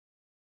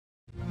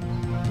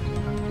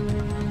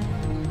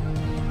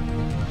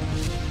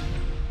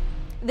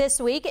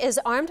This week is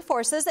Armed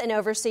Forces and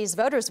Overseas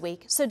Voters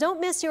Week, so don't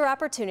miss your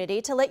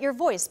opportunity to let your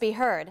voice be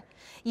heard.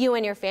 You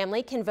and your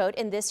family can vote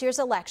in this year's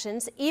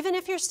elections, even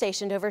if you're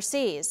stationed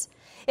overseas.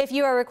 If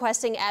you are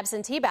requesting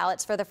absentee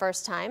ballots for the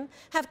first time,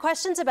 have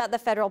questions about the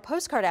federal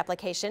postcard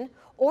application,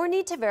 or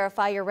need to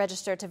verify you're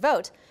registered to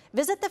vote,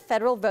 visit the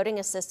Federal Voting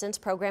Assistance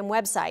Program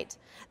website.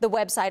 The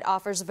website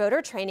offers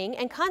voter training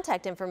and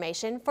contact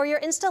information for your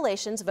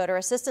installation's voter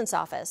assistance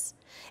office.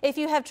 If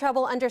you have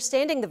trouble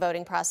understanding the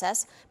voting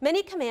process,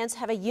 many commands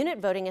have a unit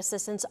voting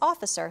assistance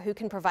officer who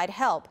can provide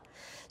help.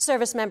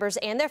 Service members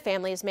and their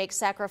families make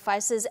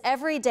sacrifices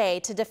every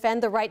day to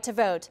defend the right to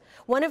vote,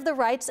 one of the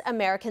rights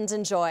Americans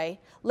enjoy.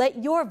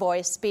 Let your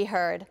voice be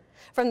heard.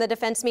 From the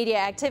Defense Media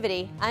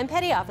Activity, I'm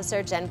Petty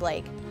Officer Jen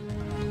Blake.